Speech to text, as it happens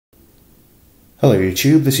Hello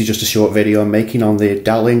YouTube, this is just a short video I'm making on the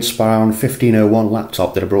Dell Inspiron 1501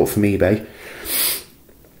 laptop that I brought from eBay.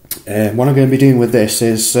 What I'm going to be doing with this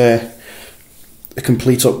is a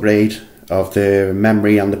complete upgrade of the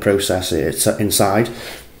memory and the processor inside,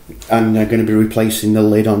 and I'm going to be replacing the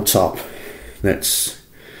lid on top that's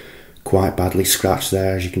quite badly scratched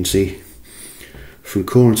there, as you can see. From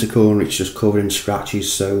corner to corner it's just covered in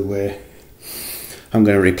scratches, so I'm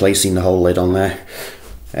going to be replacing the whole lid on there.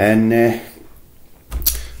 And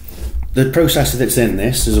the processor that's in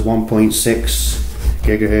this is a 1.6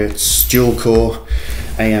 GHz dual core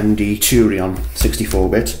AMD Turion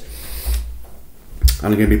 64-bit,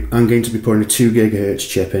 and I'm going to be putting a 2 GHz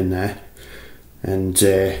chip in there, and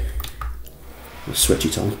let's switch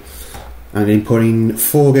it on. I'm going to be putting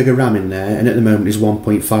 4 GB of RAM in there, and at the moment there's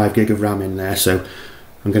 1.5 GB of RAM in there, so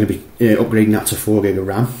I'm going to be upgrading that to 4 GB of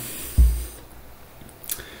RAM.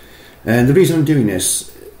 And the reason I'm doing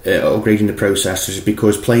this, upgrading the processor, is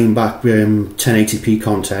because playing back 1080p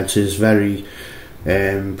content is very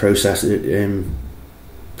processor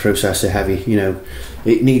heavy. You know,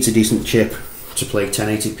 it needs a decent chip to play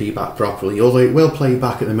 1080p back properly, although it will play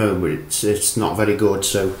back at the moment. It's not very good.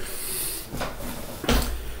 So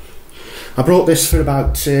I brought this for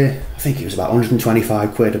about I think it was about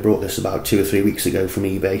 125 quid. I brought this about 2 or 3 weeks ago from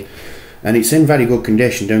eBay, and it's in very good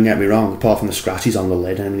condition, don't get me wrong, apart from the scratches on the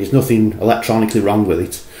lid. I mean, there's nothing electronically wrong with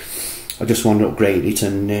it. I just want to upgrade it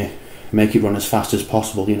and make it run as fast as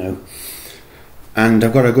possible, you know. And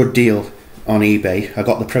I've got a good deal on eBay. I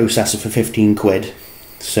got the processor for 15 quid,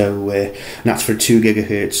 so and that's for a 2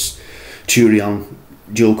 GHz Turion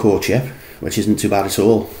dual core chip, which isn't too bad at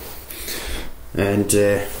all. And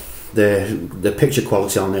the picture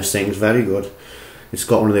quality on this thing is very good. It's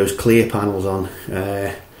got one of those clear panels on.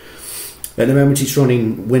 At the moment it's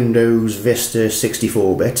running Windows Vista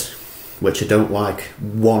 64-bit, which I don't like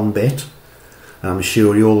one bit. I'm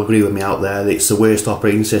sure you all agree with me out there that it's the worst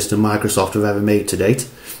operating system Microsoft have ever made to date.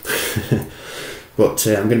 But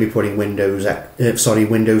I'm going to be putting Windows 7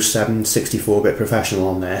 64-bit Professional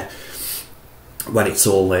on there when it's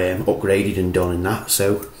all upgraded and done and that.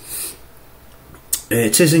 So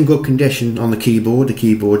it is in good condition on the keyboard. The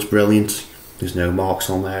keyboard's brilliant. There's no marks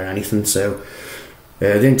on there or anything. So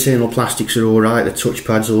the internal plastics are alright. The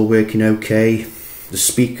touchpad's all working okay. The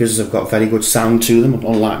speakers have got very good sound to them,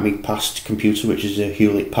 unlike my past computer, which is a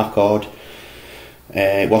Hewlett-Packard.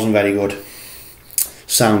 It wasn't very good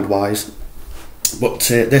sound-wise, but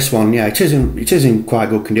this one, yeah, it is in quite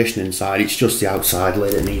good condition inside. It's just the outside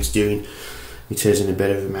lid that needs doing. It is in a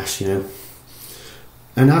bit of a mess, you know.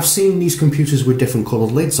 And I've seen these computers with different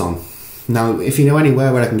coloured lids on. Now, if you know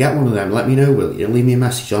anywhere where I can get one of them, let me know, will you? Leave me a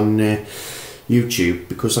message on YouTube,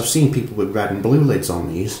 because I've seen people with red and blue lids on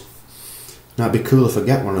these. Now it'd be cool if I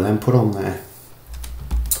get one of them put on there.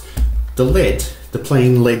 The lid, the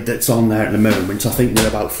plain lid that's on there at the moment, I think they're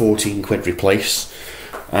about 14 quid replace,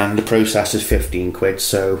 and the processor's 15 quid,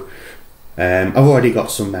 so I've already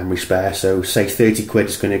got some memory spare, so say 30 quid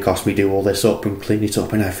is going to cost me do all this up and clean it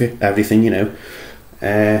up and everything, you know.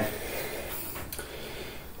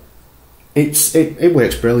 It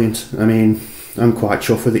works brilliant. I mean, I'm quite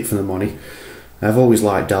chuffed with it for the money. I've always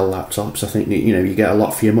liked Dell laptops. I think that, you know, you get a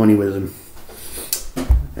lot for your money with them.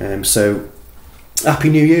 So Happy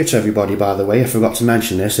New Year to everybody, by the way. I forgot to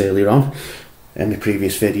mention this earlier on in the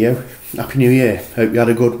previous video. Happy New Year. Hope you had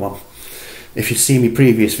a good one. If you'd seen my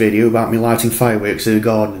previous video about me lighting fireworks in the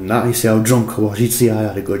garden and that, you see how drunk I was, you'd see I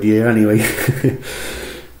had a good year anyway.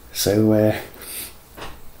 So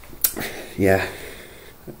yeah,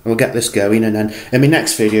 we'll get this going, and then in my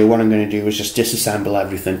next video what I'm going to do is just disassemble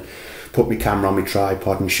everything, put my camera on my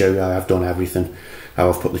tripod and show you how I've done everything, how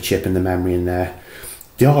I've put the chip and the memory in there.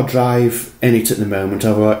 The hard drive in it at the moment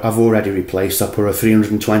I've already replaced. I put a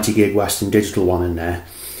 320 gig Western Digital one in there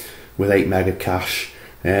with 8 meg of cache.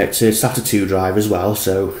 It's a SataII drive as well,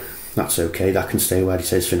 so that's okay, that can stay where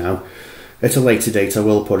it is for now. At a later date I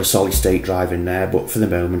will put a solid state drive in there, but for the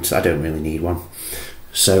moment I don't really need one.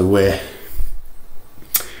 So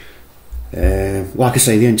like I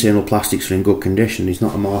say, the internal plastics are in good condition. There's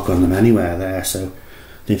not a mark on them anywhere there, so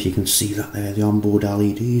I don't know if you can see that there, the onboard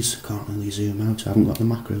LEDs. I can't really zoom out, I haven't got the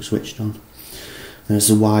macro switched on. There's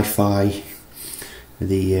the Wi-Fi,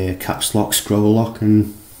 the caps lock, scroll lock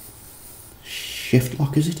and shift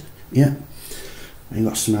lock, is it? Yeah. And you've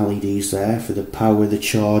got some LEDs there for the power, the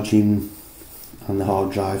charging and the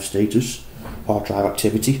hard drive status, hard drive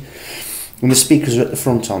activity. And the speakers are at the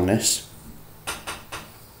front on this.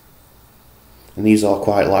 And these are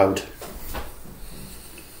quite loud.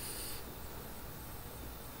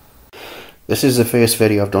 This is the first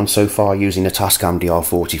video I've done so far using a Tascam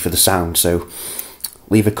DR40 for the sound, so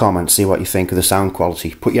leave a comment, see what you think of the sound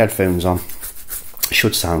quality. Put your headphones on. It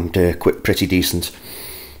should sound pretty decent.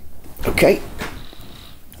 Okay.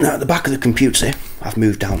 Now at the back of the computer, I've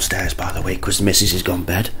moved downstairs by the way because the missus has gone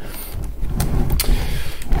bed.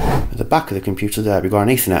 At the back of the computer there we've got an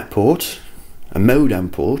Ethernet port, a modem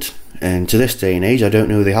port, and to this day and age I don't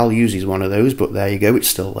know the hell uses one of those, but there you go, it's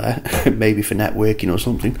still there. Maybe for networking or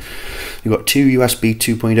something. We've got two USB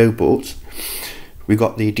 2.0 ports. We've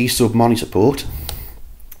got the D-sub monitor port.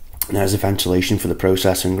 And there's the ventilation for the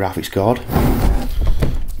processor and graphics card.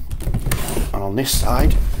 And on this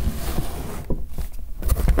side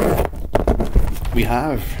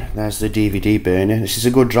there's the DVD burner. This is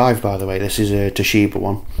a good drive by the way, this is a Toshiba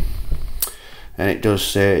one. And it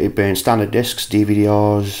does, it burns standard discs,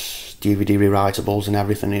 DVDRs, DVD rewritables and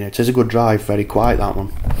everything in it. It is a good drive, very quiet that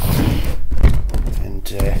one. And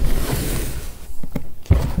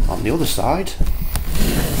on the other side,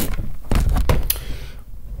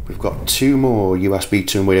 we've got two more USB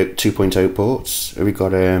 2.0 ports. We've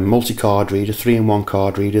got a multi-card reader, 3-in-1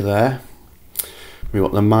 card reader there. We've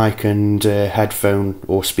got the mic and headphone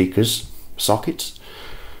or speakers sockets.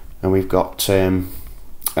 And we've got, I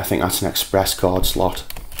think that's an express card slot.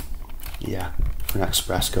 Yeah, for an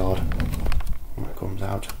express card. When it comes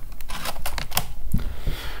out.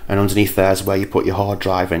 And underneath there is where you put your hard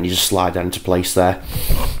drive and you just slide that into place there.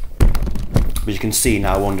 But you can see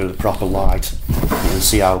now under the proper light, you can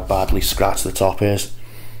see how badly scratched the top is.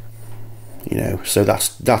 You know, so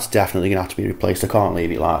that's definitely going to have to be replaced. I can't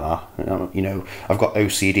leave it like that. You know, I've got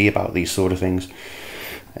OCD about these sort of things.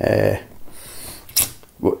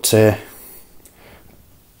 But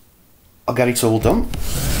I'll get it all done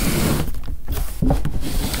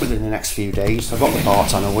within the next few days. I've got the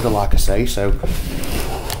parts on order, like I say, so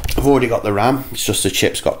I've already got the RAM. It's just the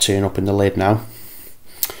chip's got turned up in the lid now.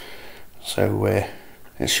 So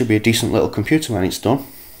it should be a decent little computer when it's done.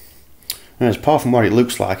 And apart from what it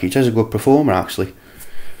looks like, it is a good performer actually.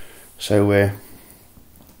 So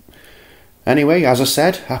anyway, as I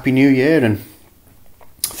said, Happy New Year and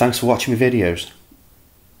thanks for watching my videos.